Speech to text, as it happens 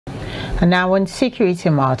And now on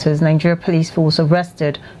security matters, Nigeria Police Force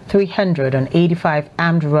arrested 385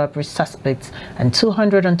 armed robbery suspects and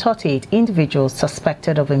 238 individuals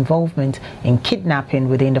suspected of involvement in kidnapping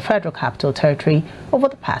within the Federal Capital Territory over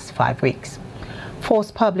the past 5 weeks.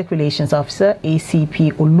 Force Public Relations Officer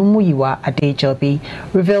ACP Olumuyiwa Adejobi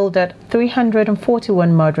revealed that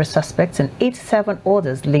 341 murder suspects and 87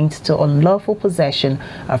 others linked to unlawful possession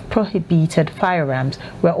of prohibited firearms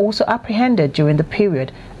were also apprehended during the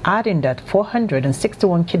period, adding that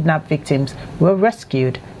 461 kidnapped victims were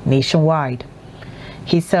rescued nationwide.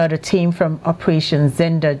 He said a team from Operation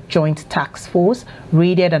Zenda Joint Task Force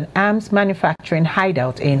raided an arms manufacturing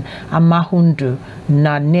hideout in Amahundu,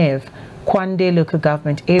 Nanev, Kwande local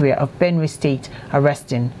government area of Benue State,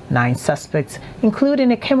 arresting 9 suspects,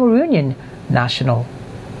 including a Cameroonian national.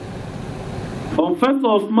 On 1st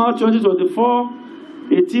of March 2024,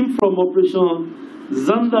 a team from Operation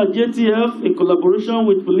Zanda JTF, in collaboration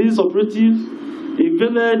with police operatives,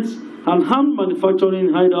 invaded an arms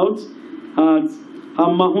manufacturing hideout at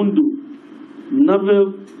Amahundu,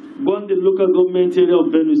 Navel, Kwande local government area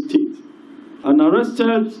of Benue State, and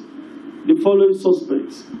arrested the following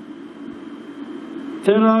suspects: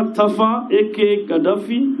 Tera Tafa, a.k.a.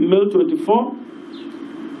 Gaddafi, male 24,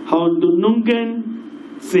 Haudunungen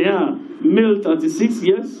Seha, male 36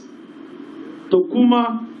 years,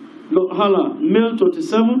 Tokuma Lokhala, male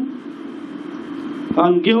 27,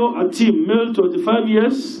 Angeo Atim, male 25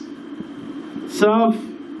 years, Saf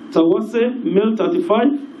Tawase, male 35,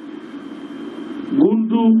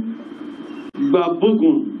 Gundu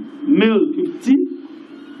Babogun, male 50,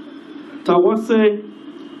 Tawase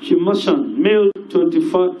Shimashan, male 20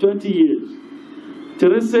 years.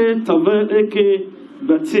 Terese Taver Eke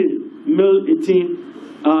Batil, male 18,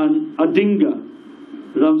 and Adinga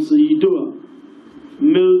Ramsayidoa,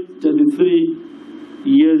 male 33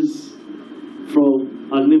 years, from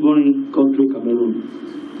a neighboring country, Cameroon.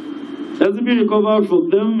 Exhibits recovered from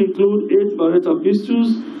them include 8 Beretta pistols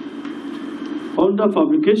under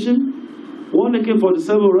fabrication, 1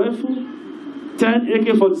 AK-47 rifle, 10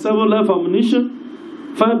 AK-47 live ammunition,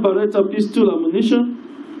 5 Beretta pistol ammunition,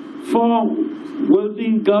 4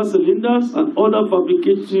 welding gas cylinders, and other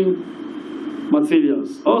fabrication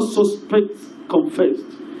materials. All suspects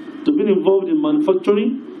confessed to being involved in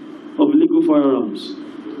manufacturing of illegal firearms.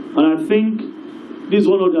 And I think this is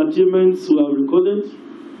one of the achievements we have recorded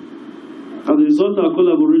as a result of our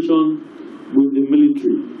collaboration with the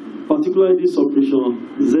military, particularly this operation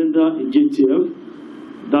Zenda in JTF,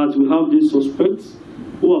 that we have these suspects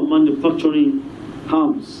who are manufacturing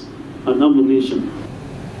arms and ammunition.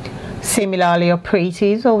 Similarly,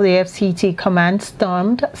 operatives of the FCT command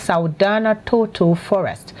stormed Saudana Toto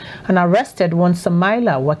Forest and arrested one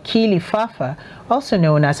Samaila Wakili Fafa, also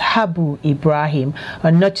known as Habu Ibrahim,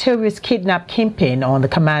 a notorious kidnap kingpin on the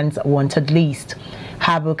command's wanted list.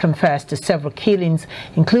 Habu confessed to several killings,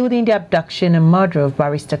 including the abduction and murder of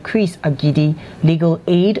Barrister Chris Agidi, legal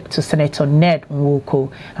aid to Senator Ned Nwoko,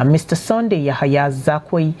 and Mr. Sunday Yahaya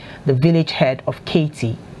Zakwe, the village head of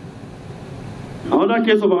Katy. Another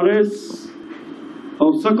case of arrest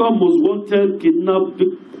of second most wanted kidnap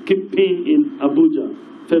kingpin in Abuja,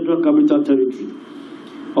 Federal Capital Territory.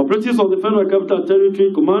 Operatives of the Federal Capital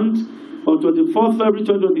Territory Command on 24 February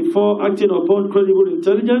 2024, acting upon credible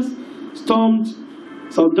intelligence, stormed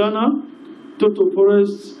Saudana Toto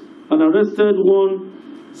Forest and arrested one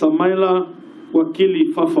Samaila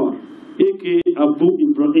Wakili Fafa, a.k.a. Abu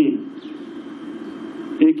Ibrahim,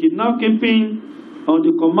 a kidnap kingpin on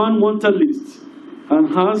the command wanted list, and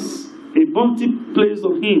has a bounty placed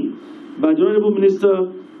on him by the Honorable Minister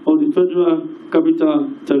of the Federal Capital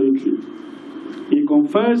Territory. He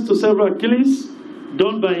confessed to several killings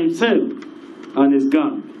done by himself and his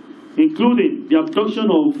gang, including the abduction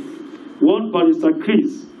of one Barrister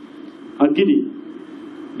Chris Agidi,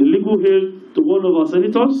 the legal aid to one of our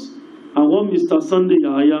senators, and one Mr. Sunday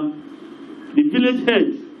Yahaya, the village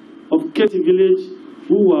head of Katy village,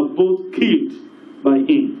 who were both killed by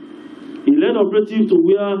him. He led operatives to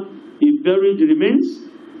where he buried the remains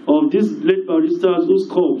of these late barristers whose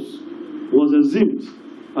corpse was exhumed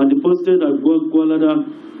and deposited at Gwalada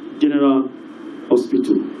General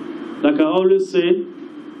Hospital. Like I always say,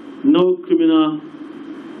 no criminal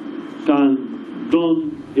can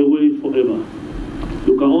run away forever.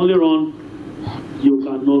 You can only run, you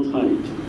cannot hide.